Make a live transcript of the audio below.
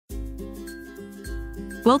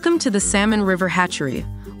Welcome to the Salmon River Hatchery,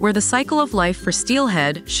 where the cycle of life for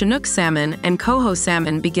steelhead, Chinook salmon, and coho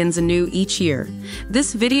salmon begins anew each year.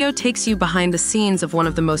 This video takes you behind the scenes of one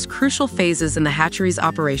of the most crucial phases in the hatchery's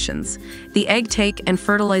operations, the egg take and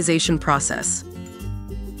fertilization process.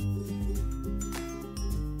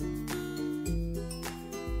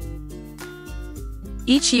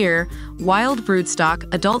 Each year, wild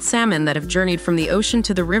broodstock, adult salmon that have journeyed from the ocean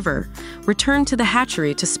to the river, return to the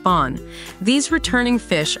hatchery to spawn. These returning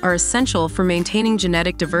fish are essential for maintaining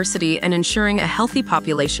genetic diversity and ensuring a healthy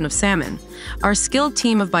population of salmon. Our skilled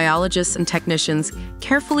team of biologists and technicians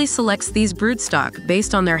carefully selects these broodstock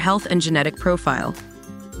based on their health and genetic profile.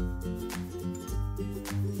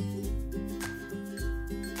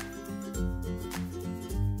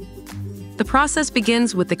 The process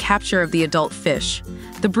begins with the capture of the adult fish.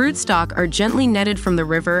 The broodstock are gently netted from the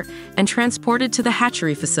river and transported to the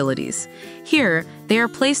hatchery facilities. Here, they are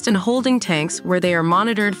placed in holding tanks where they are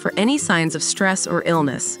monitored for any signs of stress or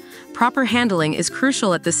illness. Proper handling is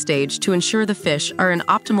crucial at this stage to ensure the fish are in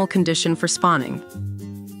optimal condition for spawning.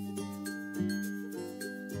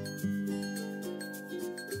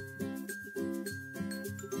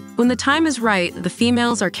 When the time is right, the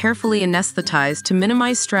females are carefully anesthetized to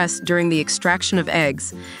minimize stress during the extraction of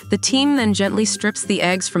eggs. The team then gently strips the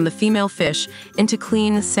eggs from the female fish into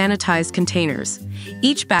clean, sanitized containers.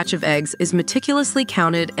 Each batch of eggs is meticulously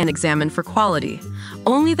counted and examined for quality.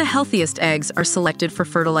 Only the healthiest eggs are selected for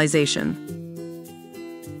fertilization.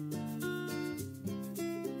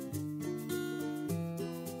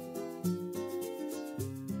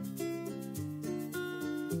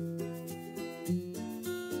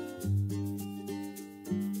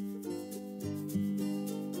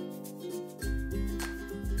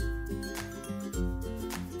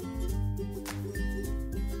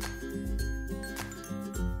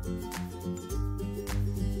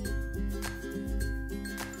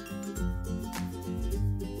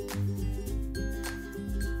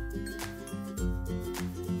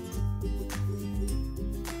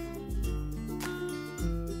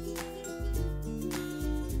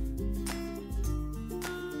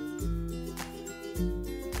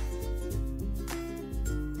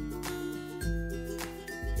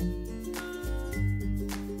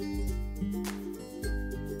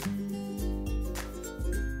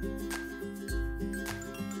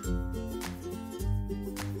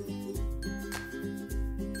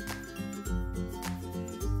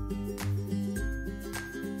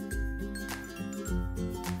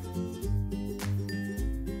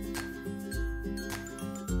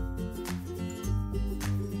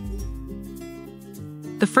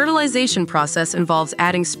 The fertilization process involves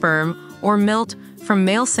adding sperm, or milt, from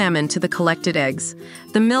male salmon to the collected eggs.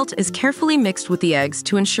 The milt is carefully mixed with the eggs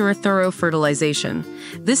to ensure thorough fertilization.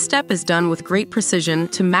 This step is done with great precision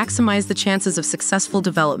to maximize the chances of successful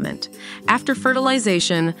development. After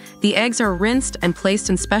fertilization, the eggs are rinsed and placed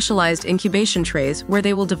in specialized incubation trays where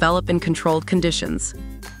they will develop in controlled conditions.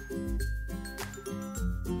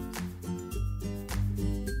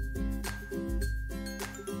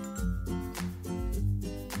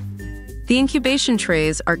 The incubation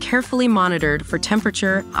trays are carefully monitored for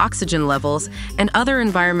temperature, oxygen levels, and other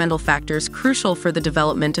environmental factors crucial for the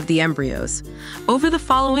development of the embryos. Over the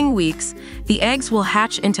following weeks, the eggs will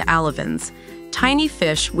hatch into alevins, tiny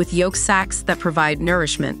fish with yolk sacs that provide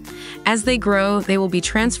nourishment. As they grow, they will be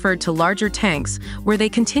transferred to larger tanks where they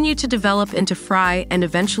continue to develop into fry and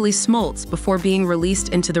eventually smolts before being released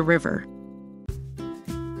into the river.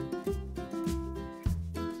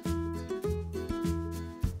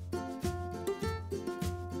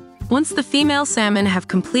 Once the female salmon have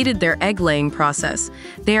completed their egg-laying process,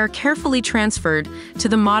 they are carefully transferred to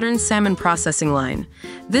the modern salmon processing line.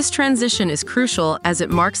 This transition is crucial as it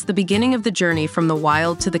marks the beginning of the journey from the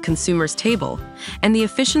wild to the consumer's table, and the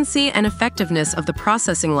efficiency and effectiveness of the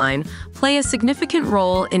processing line play a significant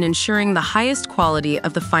role in ensuring the highest quality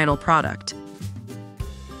of the final product.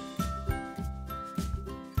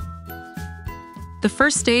 The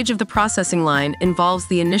first stage of the processing line involves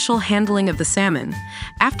the initial handling of the salmon.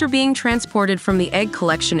 After being transported from the egg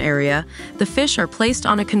collection area, the fish are placed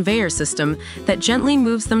on a conveyor system that gently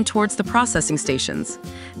moves them towards the processing stations.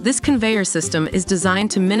 This conveyor system is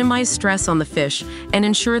designed to minimize stress on the fish and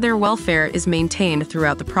ensure their welfare is maintained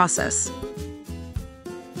throughout the process.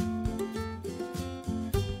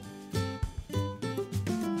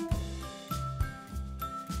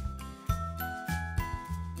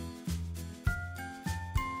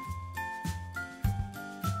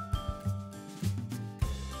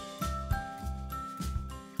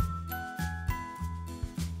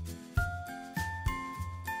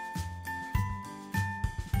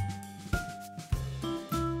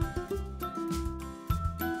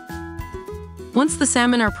 Once the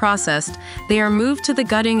salmon are processed, they are moved to the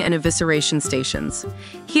gutting and evisceration stations.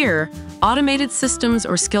 Here, automated systems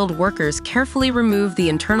or skilled workers carefully remove the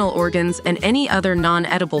internal organs and any other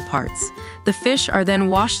non-edible parts. The fish are then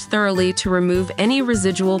washed thoroughly to remove any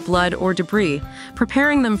residual blood or debris,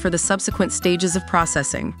 preparing them for the subsequent stages of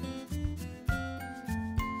processing.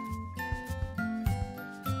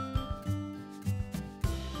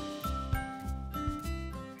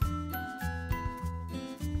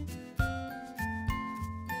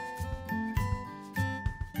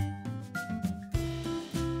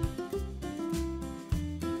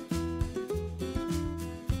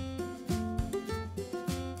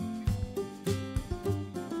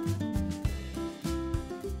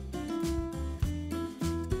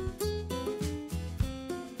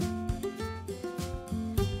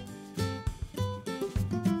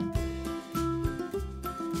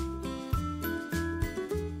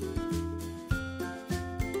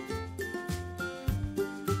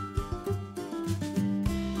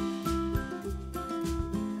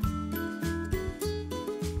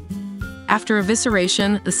 After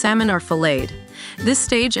evisceration, the salmon are filleted. This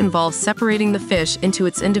stage involves separating the fish into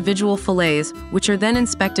its individual fillets, which are then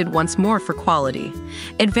inspected once more for quality.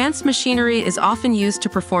 Advanced machinery is often used to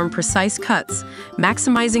perform precise cuts,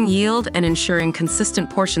 maximizing yield and ensuring consistent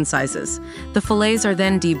portion sizes. The fillets are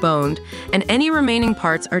then deboned, and any remaining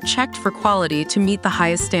parts are checked for quality to meet the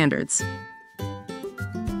highest standards.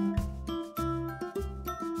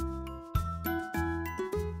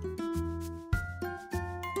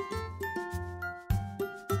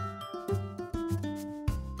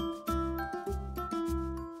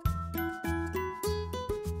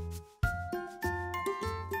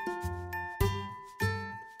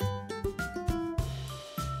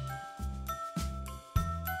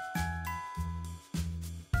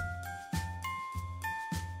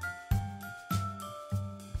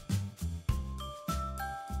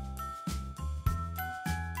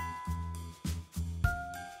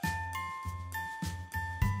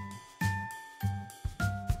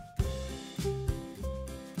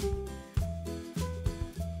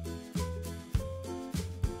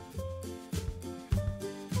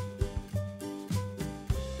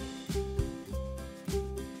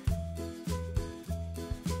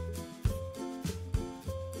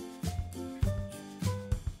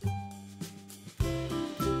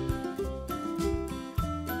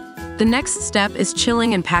 The next step is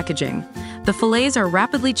chilling and packaging. The fillets are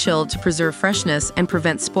rapidly chilled to preserve freshness and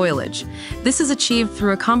prevent spoilage. This is achieved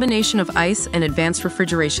through a combination of ice and advanced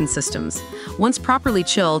refrigeration systems. Once properly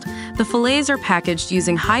chilled, the fillets are packaged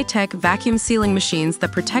using high-tech vacuum sealing machines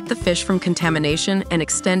that protect the fish from contamination and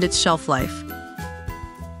extend its shelf life.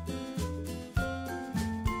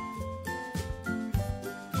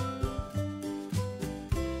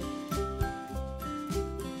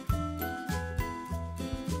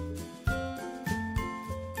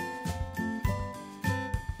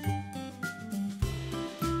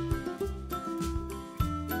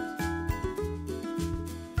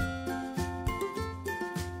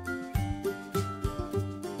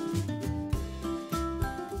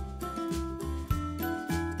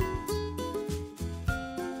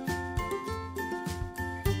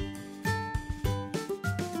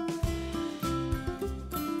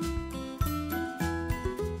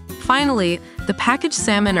 Finally, the packaged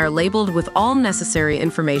salmon are labeled with all necessary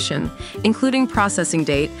information, including processing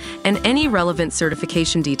date and any relevant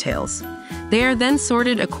certification details. They are then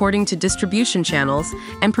sorted according to distribution channels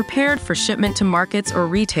and prepared for shipment to markets or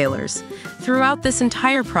retailers. Throughout this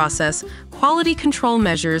entire process, quality control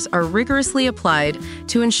measures are rigorously applied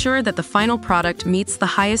to ensure that the final product meets the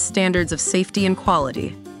highest standards of safety and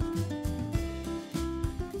quality.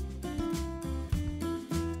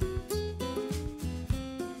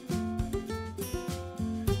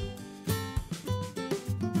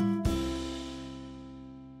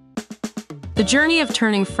 The journey of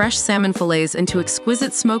turning fresh salmon fillets into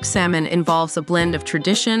exquisite smoked salmon involves a blend of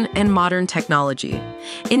tradition and modern technology.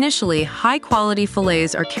 Initially, high-quality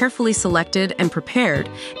fillets are carefully selected and prepared,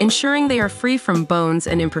 ensuring they are free from bones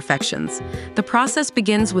and imperfections. The process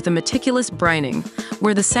begins with a meticulous brining,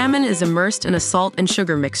 where the salmon is immersed in a salt and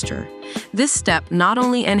sugar mixture. This step not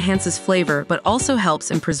only enhances flavor but also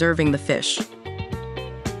helps in preserving the fish.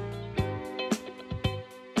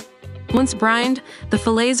 Once brined, the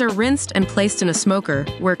fillets are rinsed and placed in a smoker,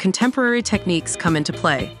 where contemporary techniques come into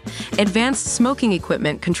play. Advanced smoking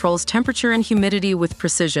equipment controls temperature and humidity with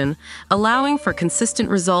precision, allowing for consistent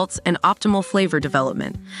results and optimal flavor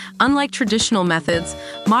development. Unlike traditional methods,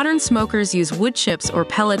 modern smokers use wood chips or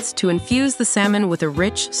pellets to infuse the salmon with a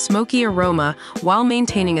rich, smoky aroma while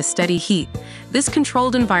maintaining a steady heat. This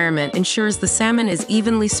controlled environment ensures the salmon is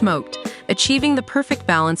evenly smoked, achieving the perfect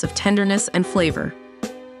balance of tenderness and flavor.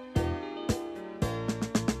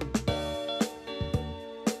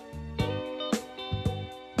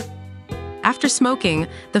 After smoking,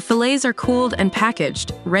 the fillets are cooled and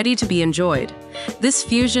packaged, ready to be enjoyed. This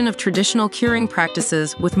fusion of traditional curing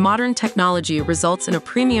practices with modern technology results in a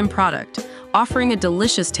premium product, offering a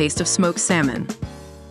delicious taste of smoked salmon.